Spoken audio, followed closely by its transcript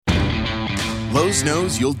Lowe's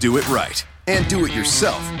knows you'll do it right and do it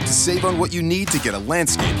yourself to save on what you need to get a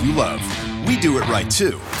landscape you love. We do it right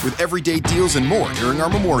too, with everyday deals and more during our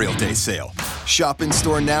Memorial Day sale. Shop in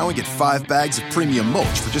store now and get 5 bags of premium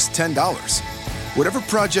mulch for just $10. Whatever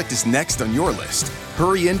project is next on your list,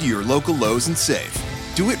 hurry into your local Lowe's and save.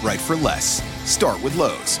 Do it right for less. Start with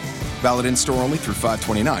Lowe's. Valid in store only through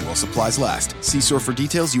 5/29 while supplies last. See store for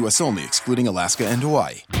details. U.S. only, excluding Alaska and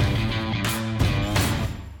Hawaii.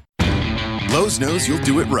 Lowe's knows you'll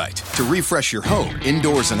do it right to refresh your home,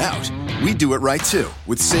 indoors and out. We do it right too,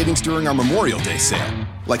 with savings during our Memorial Day sale.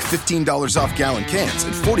 Like $15 off gallon cans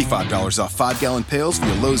and $45 off 5-gallon pails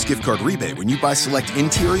via Lowe's gift card rebate when you buy select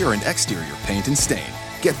interior and exterior paint and stain.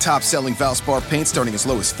 Get top-selling Valspar paint starting as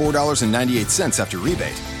low as $4.98 after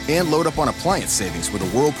rebate. And load up on appliance savings with a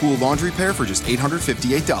Whirlpool laundry pair for just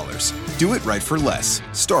 $858. Do it right for less.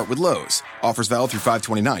 Start with Lowe's. Offers valid through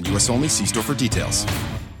 5/29. U.S. only. See store for details.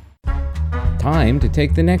 Time to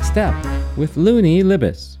take the next step with Looney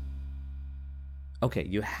Libis. Okay,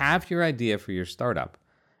 you have your idea for your startup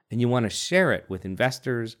and you want to share it with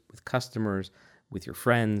investors, with customers, with your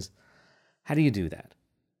friends. How do you do that?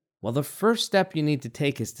 Well, the first step you need to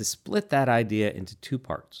take is to split that idea into 2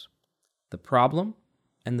 parts, the problem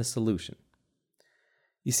and the solution.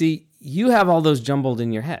 You see, you have all those jumbled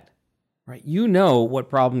in your head, right? You know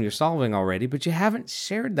what problem you're solving already, but you haven't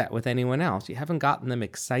shared that with anyone else. You haven't gotten them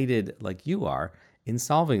excited like you are in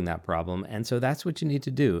solving that problem. And so that's what you need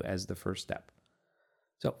to do as the first step.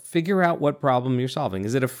 So figure out what problem you're solving.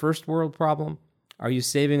 Is it a first world problem? Are you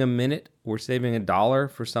saving a minute or saving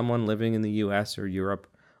 $1 for someone living in the US or Europe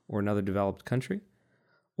or another developed country?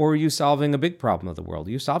 Or are you solving a big problem of the world?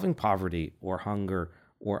 Are you solving poverty or hunger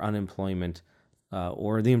or unemployment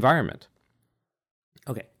or the environment?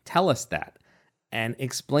 Okay, tell us that and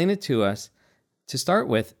explain it to us to start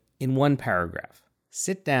with in 1 paragraph.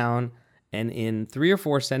 Sit down and in 3 or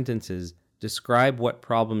 4 sentences, describe what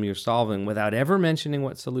problem you're solving without ever mentioning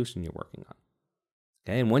what solution you're working on.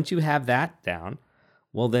 Okay, and once you have that down,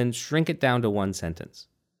 well, then shrink it down to 1 sentence.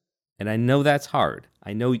 And I know that's hard.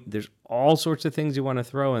 I know there's all sorts of things you want to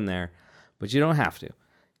throw in there, but you don't have to.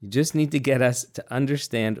 You just need to get us to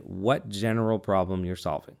understand what general problem you're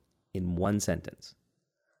solving in 1 sentence.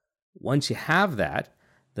 Once you have that,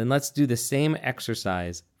 then let's do the same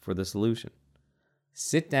exercise for the solution.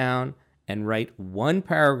 Sit down and write 1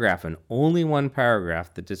 paragraph and only 1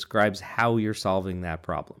 paragraph that describes how you're solving that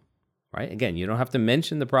problem, right? Again, you don't have to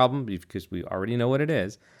mention the problem because we already know what it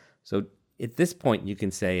is. So at this point, you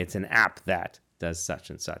can say it's an app that does such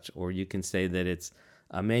and such, or you can say that it's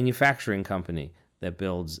a manufacturing company that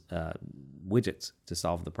builds widgets to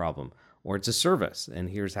solve the problem, or it's a service, and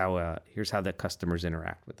here's how the customers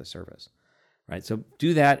interact with the service, right? So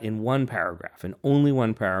do that in 1 paragraph, and only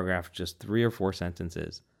 1 paragraph, just 3 or 4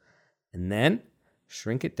 sentences, and then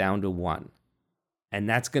shrink it down to 1. And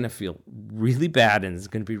that's going to feel really bad, and it's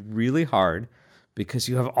going to be really hard because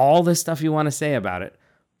you have all this stuff you want to say about it.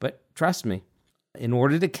 But trust me, in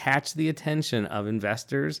order to catch the attention of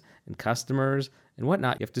investors and customers and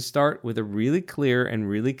whatnot, you have to start with a really clear and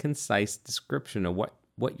really concise description of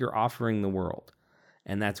what you're offering the world.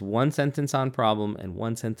 And that's 1 sentence on problem and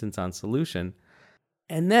 1 sentence on solution.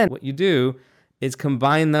 And then what you do is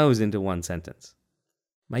combine those into 1 sentence.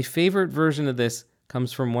 My favorite version of this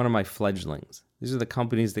comes from one of my fledglings. These are the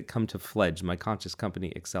companies that come to Fledge, my conscious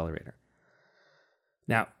company accelerator.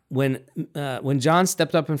 Now, when John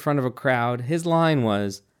stepped up in front of a crowd, his line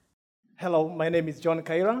was, "Hello, my name is John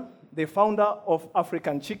Kaira, the founder of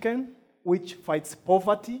African Chicken, which fights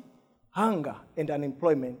poverty, hunger, and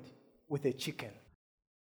unemployment with a chicken."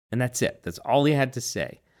 And that's it. That's all he had to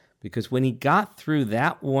say. Because when he got through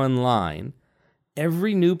that 1 line,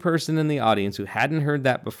 every new person in the audience who hadn't heard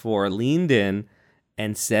that before leaned in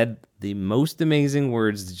and said the most amazing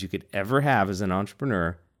words that you could ever have as an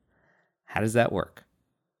entrepreneur. How does that work?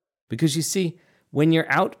 Because you see, when you're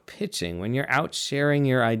out pitching, when you're out sharing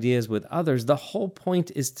your ideas with others, the whole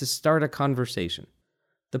point is to start a conversation.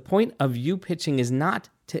 The point of you pitching is not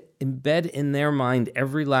to embed in their mind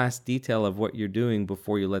every last detail of what you're doing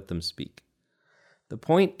before you let them speak. The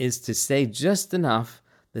point is to say just enough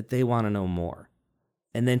that they want to know more,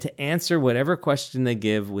 and then to answer whatever question they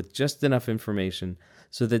give with just enough information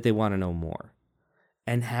so that they want to know more.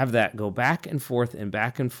 And have that go back and forth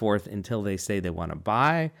until they say they want to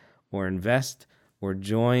buy or invest or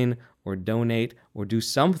join or donate or do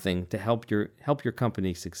something to help your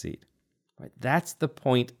company succeed. Right? That's the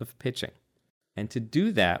point of pitching. And to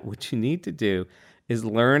do that, what you need to do is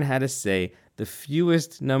learn how to say the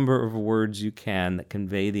fewest number of words you can that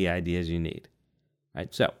convey the ideas you need.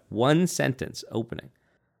 Right? So 1 sentence opening.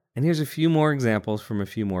 And here's a few more examples from a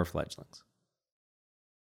few more fledglings.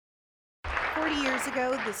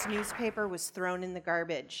 ago, this newspaper was thrown in the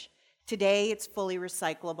garbage. Today, it's fully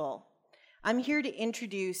recyclable. I'm here to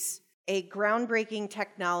introduce a groundbreaking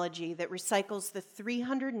technology that recycles the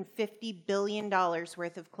 $350 billion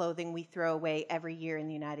worth of clothing we throw away every year in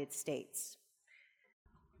the United States.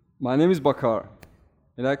 My name is Bakar,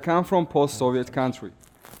 and I come from post-Soviet country,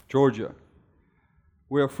 Georgia,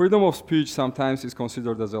 where freedom of speech sometimes is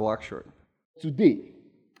considered as a luxury. Today,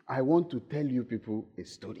 I want to tell you people a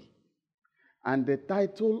story. And the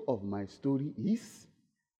title of my story is,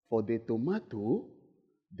 For the Tomato,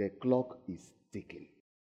 the Clock is Ticking.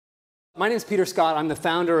 My name is Peter Scott. I'm the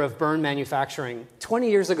founder of Burn Manufacturing.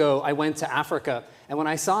 20 years ago, I went to Africa, and when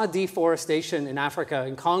I saw deforestation in Africa,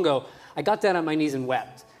 in Congo, I got down on my knees and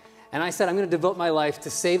wept. And I said, I'm going to devote my life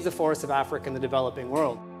to save the forests of Africa and the developing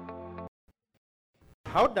world.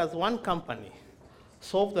 How does one company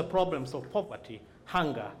solve the problems of poverty,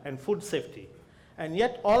 hunger, and food safety, and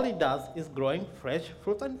yet all it does is growing fresh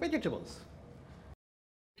fruits and vegetables?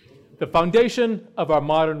 The foundation of our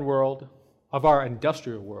modern world, of our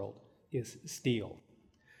industrial world, is steel.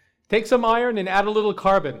 Take some iron and add a little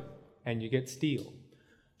carbon, and you get steel.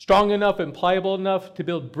 Strong enough and pliable enough to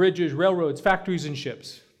build bridges, railroads, factories, and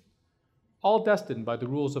ships. All destined by the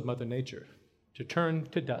rules of Mother Nature to turn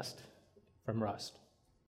to dust from rust.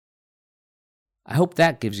 I hope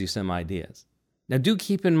that gives you some ideas. Now, do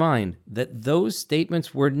keep in mind that those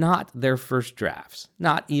statements were not their first drafts,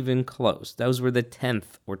 not even close. Those were the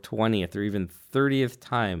 10th or 20th or even 30th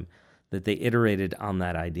time that they iterated on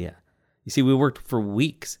that idea. You see, we worked for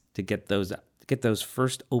weeks to get those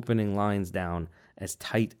first opening lines down as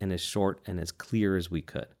tight and as short and as clear as we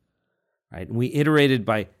could. Right? And we iterated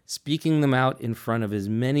by speaking them out in front of as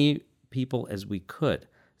many people as we could,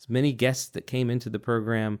 as many guests that came into the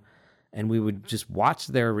program, and we would just watch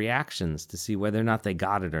their reactions to see whether or not they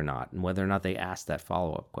got it or not, and whether or not they asked that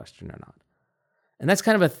follow-up question or not. And that's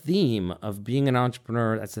kind of a theme of being an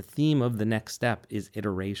entrepreneur. That's a theme of the next step, is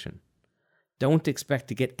iteration. Don't expect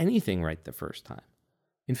to get anything right the first time.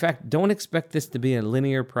 In fact, don't expect this to be a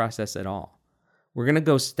linear process at all. We're going to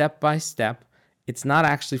go step by step. It's not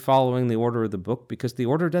actually following the order of the book because the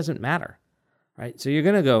order doesn't matter, right? So you're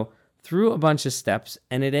going to go through a bunch of steps,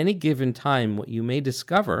 and at any given time, what you may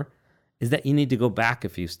discover is that you need to go back a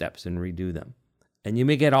few steps and redo them. And you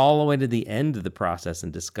may get all the way to the end of the process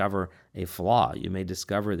and discover a flaw. You may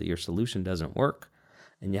discover that your solution doesn't work,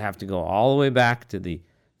 and you have to go all the way back to the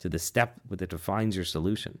step that defines your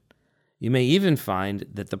solution. You may even find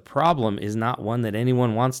that the problem is not one that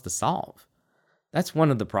anyone wants to solve. That's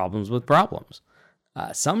one of the problems with problems.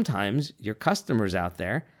 Sometimes your customers out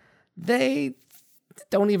there, they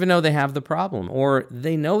don't even know they have the problem, or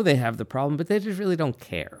they know they have the problem, but they just really don't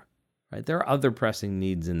care. Right? There are other pressing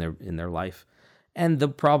needs in their life, and the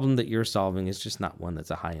problem that you're solving is just not one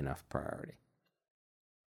that's a high enough priority.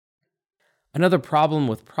 Another problem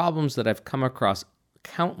with problems that I've come across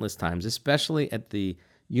countless times, especially at the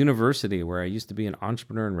university where I used to be an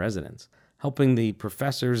entrepreneur in residence, helping the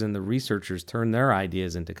professors and the researchers turn their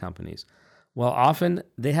ideas into companies. Well, often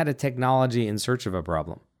they had a technology in search of a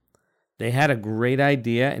problem. They had a great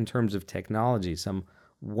idea in terms of technology, some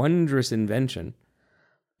wondrous invention,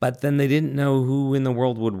 but then they didn't know who in the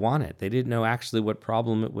world would want it. They didn't know actually what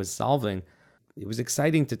problem it was solving. It was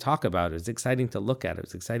exciting to talk about. It was exciting to look at. It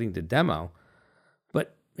was exciting to demo,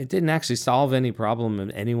 but it didn't actually solve any problem of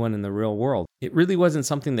anyone in the real world. It really wasn't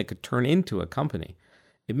something that could turn into a company.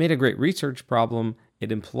 It made a great research problem.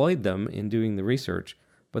 It employed them in doing the research,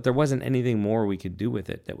 but there wasn't anything more we could do with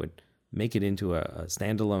it that would make it into a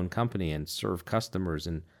standalone company and serve customers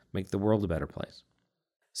and make the world a better place.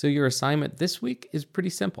 So your assignment this week is pretty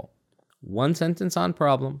simple. 1 sentence on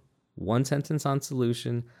problem, 1 sentence on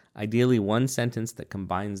solution, ideally 1 sentence that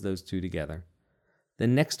combines those two together.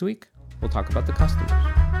 Then next week, we'll talk about the customers.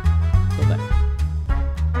 Till then.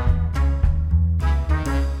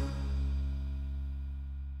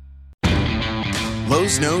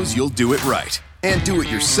 Lowe's knows you'll do it right and do it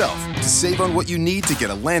yourself to save on what you need to get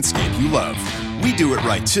a landscape you love. We do it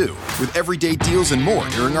right too, with everyday deals and more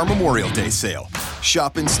during our Memorial Day sale.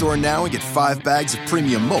 Shop in store now and get 5 bags of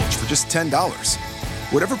premium mulch for just $10.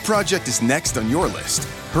 Whatever project is next on your list,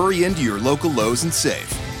 hurry into your local Lowe's and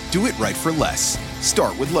save. Do it right for less.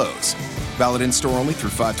 Start with Lowe's. Valid in store only through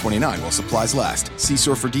 5/29 while supplies last. See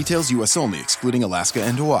store for details. U.S. only, excluding Alaska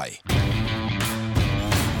and Hawaii.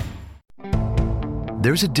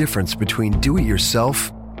 There's a difference between do it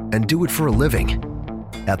yourself and do it for a living.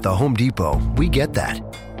 At the Home Depot, we get that.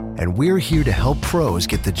 And we're here to help pros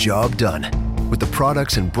get the job done with the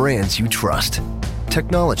products and brands you trust.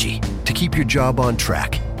 Technology to keep your job on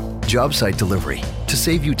track. Job site delivery to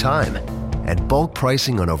save you time. and bulk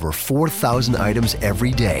pricing on over 4,000 items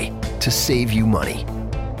every day to save you money.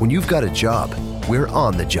 When you've got a job, we're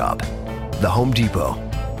on the job. The Home Depot.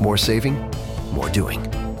 More saving, more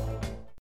doing.